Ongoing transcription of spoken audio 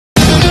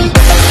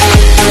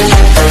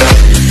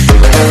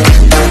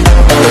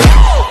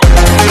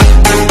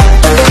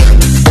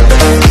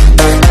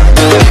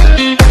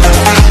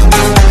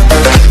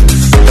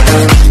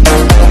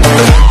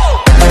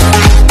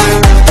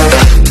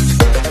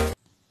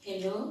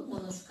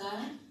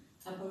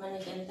आपण मैंने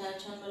केनता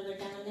अच्छा मोर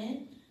बेटा मैंने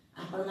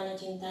आपण मैंने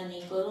चिंता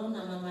नहीं करूँ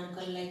आम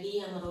मान लगी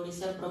आम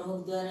ओडिशा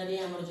प्रमुख द्वार रे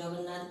आम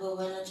जगन्नाथ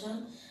भगवान अच्छा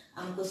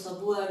आमको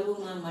सबू आड़ू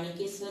माँ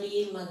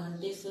मणिकेश्वरी माँ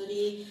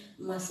घंटेश्वरी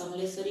माँ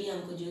समलेश्वरी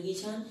आमको जोगी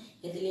छन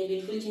ये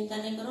बिल्कुल चिंता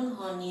नहीं करूँ।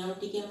 हाँ नियम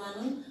टिके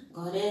मानूँ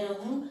घरे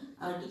रहूँ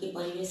और टिके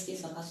परिवेश के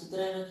सफा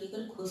सुतरा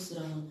रखिकर खुश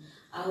रहूँ।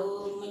 आउ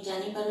मुझे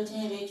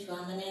जानीपारे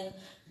छुआ मैंने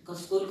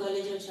स्कूल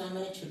कॉलेज छुआ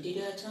मैंने छुट्टी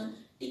अच्छा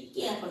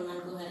टिके आपण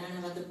मानक हैरान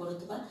होगा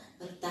पड़ुवा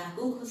तो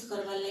ताकू खुश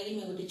करवार लगी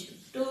मैं गोटे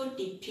छोट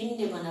टिफिन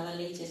टे बनावार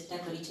लगी चेष्टा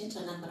करी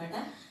चना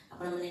पराठा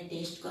आपण मैंने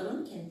टेस्ट करूँ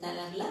केनता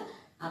लगला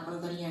आपण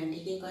करी आंटी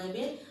के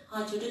कहबे।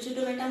 हाँ छोट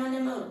छोट बेटा मैंने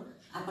मोर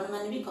आपण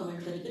मैंने भी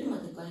कमेंट करके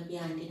मत कहबे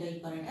आंटी रो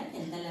पराठा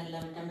केनता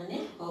लगला बेटा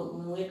मैंने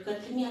वेट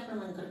करथि आपण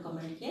मानकर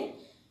कमेंट के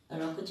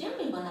रखुचे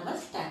मैं बनावा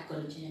स्टार्ट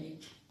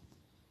करूचे।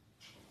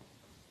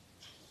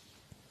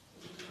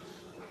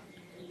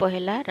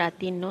 पहला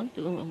राति नु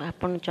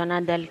आपन चना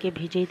दाल के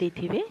भिजई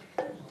देथिबे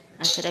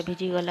आ सेटा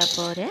भिजी गला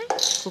परे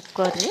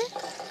कुकर रे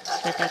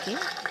सेटा के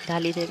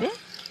ढाली देबे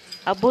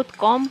आ बहुत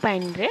कम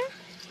पानी रे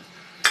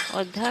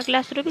आधा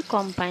ग्लास रो भी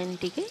कम पानी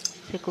टिके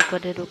से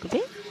कुकर रे रखबे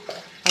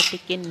आ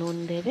टिके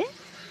नून देबे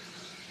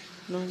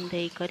नून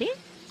देई करी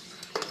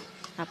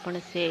आपन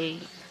से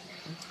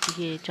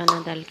ये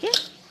चना दाल के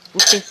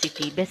गुटे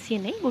सीटी बेसी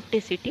नहीं गुटे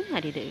सीटी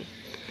मारी देबे।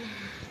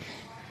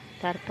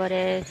 तार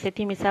परे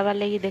सेठी मिसाबार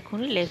लगी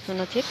देखुन लहसुन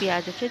अच्छे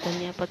प्याज अच्छे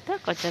धनिया पत्ता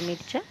कच्चा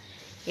मिर्चा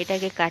एटा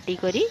के काटी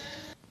करी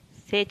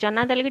से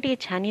चना दाल के टिके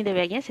छानी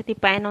देबे आज्ञा सेठी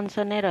पान अंश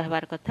नहीं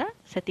रहबार कथा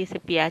सेठी से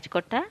प्याज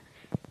कटा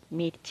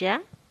मिर्चा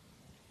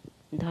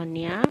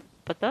धनिया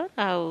पत्ता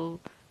आउ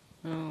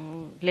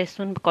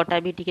लहसुन कटा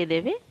भी टिके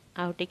देबे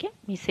आउ टिके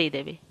मिसई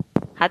देबे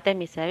हाथे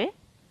मिसाबे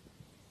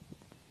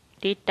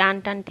टी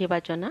टान टान थिबा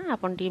चना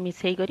आपन टी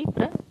मिसई करी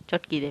पूरा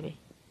चटकी देबे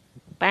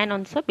पान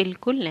अंश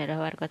बिल्कुल नहीं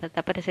रहबार कथा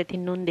तापर सेठी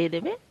नून दे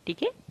देबे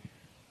टिके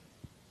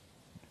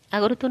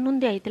आगर तो नून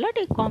दिया हितला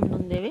टिके कम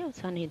नून देबे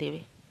सनी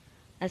देबे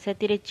आ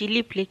सेतिरे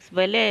चिली फ्लेक्स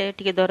बोले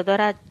टिके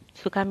दरदरा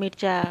सुखा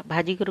मिर्चा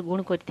भाजी कर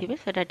गुण करथिबे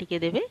सेटा टिके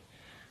देबे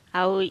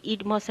आउ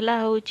ईट मसला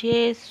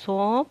होचे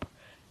सौंफ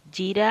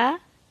जीरा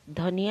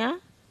धनिया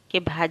के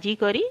भाजी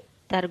करी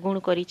तार गुण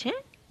करी छे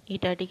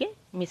इटा टिके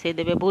मिसई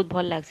देबे बहुत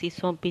भल लागसी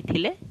सौंफ भी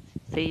थिले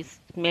से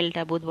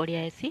स्मेलटा बहुत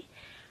बढ़िया हेसी।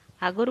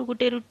 आगरू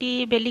गुटे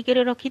रुटी बेली के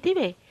रखी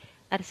थिबे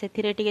आर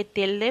सेथिरे टिके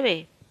तेल देबे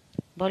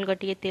भल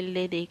टिके तेल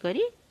दे देई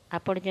करी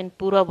आपण जेन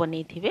पूरा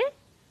बनै थिबे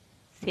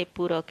से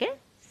पूरा के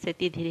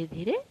सेती धीरे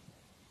धीरे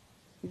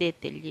दे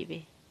तेल जीबे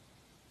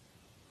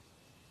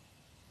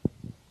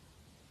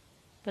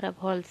पूरा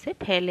भल से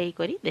फैलई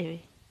करी देबे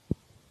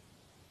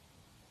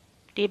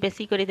टी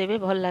बेसी करी देबे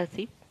भल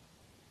लागसी।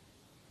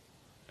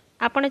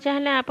 आपण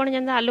चाहले आपण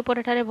जेंदा आलू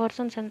पराठा रे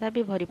भरसन सेंता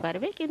भी भरी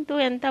पारबे किंतु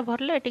एंता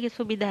भरले टिके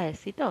सुविधा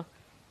हेसी तो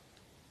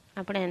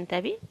आपण एंता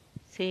भी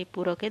से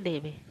पूरा के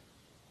देबे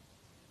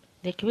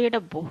देखबे एटा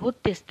बहुत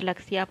टेस्ट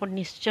लागसी आपण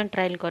निश्चय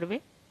ट्रायल करबे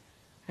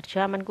और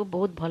छुआ मन को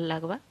बहुत भल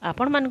लागबा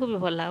आपण मन को भी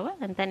भल लागबा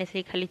एंता ने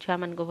से खाली छुआ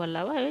मन को भल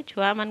लागबा ए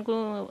छुआ मन को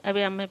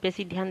अबे हमें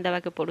बेसी ध्यान देबा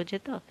के पड़ुछे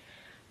तो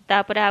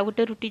तापर आ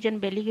गुटे रुटी जन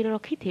बेली के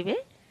रखी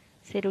थिबे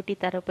से रुटी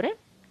तार ऊपर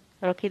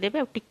रखी देबे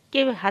और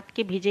टिके हाथ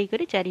के भिजई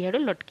करी चारिहाडो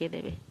लटके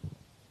देबे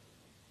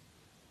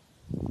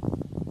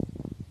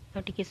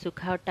और टिके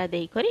सुखा आटा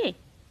देई करी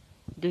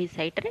दुई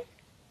साइड रे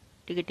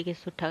टिके टिके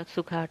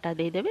सुखा आटा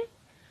दे देबे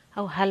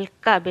और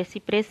हल्का बेसी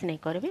प्रेस नहीं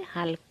करबे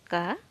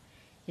हल्का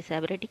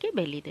हिसाब रे टिके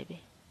बेली देबे।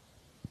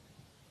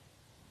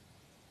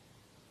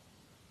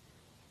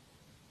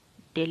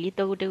 डेली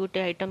तो गुटे गुटे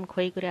आइटम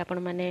खोई करे आपण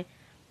माने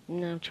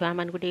छुआ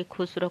मान को टिके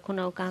खुश रखुन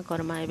और का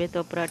करमा एबे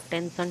तो पूरा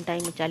टेंशन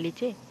टाइम चली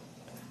छे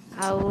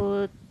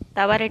आउ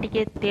तावारे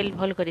टिके तेल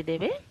भल करी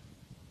देबे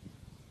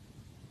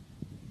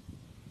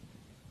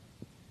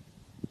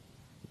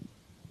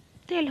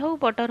तेल हो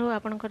बटर हो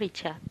आपनकर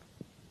इच्छा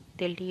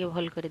तेल टिके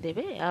भल करी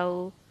देबे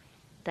आउ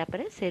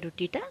तापरे से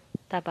रुटीटा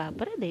तापा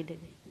पर दे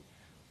देबे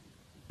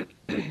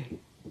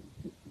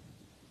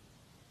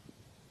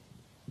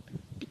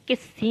टिके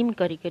सीम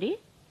करी करी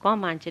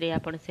कम आंच रे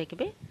आपण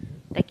सेकबे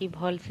ताकि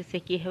भल से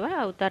सेकी हेबा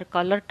आउ तार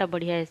कलरटा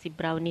बढ़िया ऐसी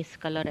ब्राउनिश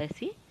कलर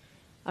ऐसी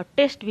और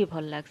टेस्ट भी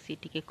भल लागसी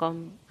टिके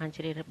कम आंच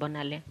रे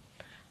बनाले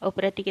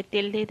ऊपर टिके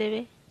तेल दे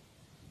देबे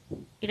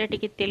इटा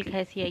टिके तेल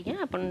खाइसी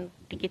आज्ञा आपण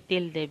टिके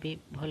तेल देबे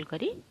भल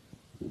करी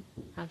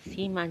आ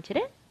सीम आंच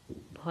रे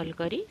भल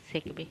करी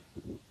सेकबे।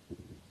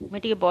 मैं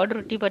टिके बड़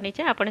रोटी बनै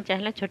छे आपण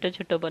चाहला छोट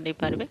छोट बनै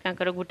पारबे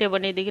काकर गुटे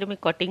बनै देगिर मैं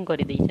कटिंग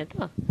करी दै छे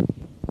तो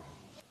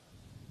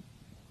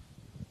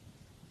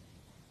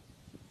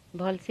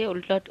भल से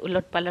उलट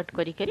उलट पालट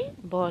करी करी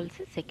भल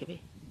से सेकबे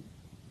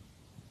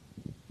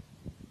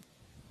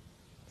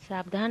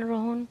सावधान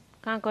रहून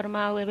का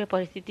करमा एबे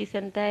परिस्थिति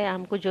सेंता है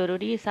हमको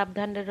जरूरी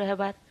सावधान रे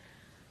रहबार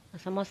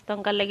समस्त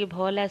लगी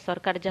भल है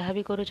सरकार जहाँ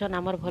भी करूछन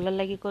आमर भल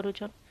लगी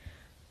करूछन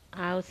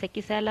आ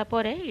सेकी सारा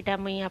पर इटा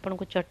मुई आपन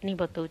को चटनी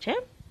बताऊे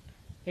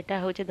एटा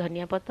होचे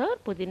धनिया पत्तर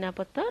पुदीना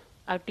पत्तर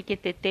आ टिके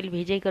तेल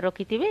भिजई कर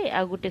रखी थिबे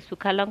आ गुटे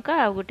सुखा लंका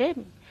आ गुटे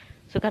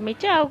सुखा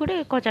मिर्चा आ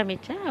गुटे कच्चा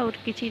मिर्चा और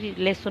किछि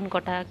लहसुन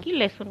कटा कि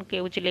लहसुन के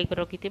उचले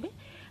कर रखी थिबे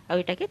आ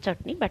एटा के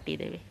चटनी बाटी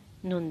देबे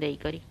नून देई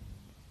करी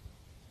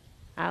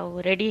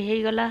आउ रेडी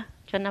हो गला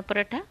चना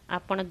पराठा।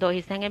 आपण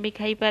दही संगे भी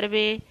खाई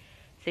पारबे,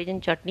 से जेन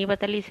चटनी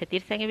बताली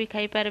सेतिर संगे भी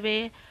खाई पारबे,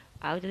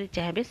 आउ जदि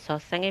चाहबे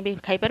सस संगे भी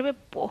खाई पारबे।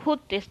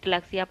 बहुत टेस्ट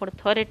लागसी, आपण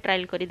थरे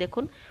ट्रायल करी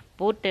देखुन,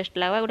 बहुत टेस्ट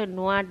लागबा। गोटे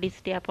नुआ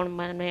डिश टे आपण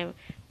माने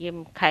ये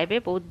खाइबे,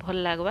 बहुत भल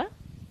लागबा।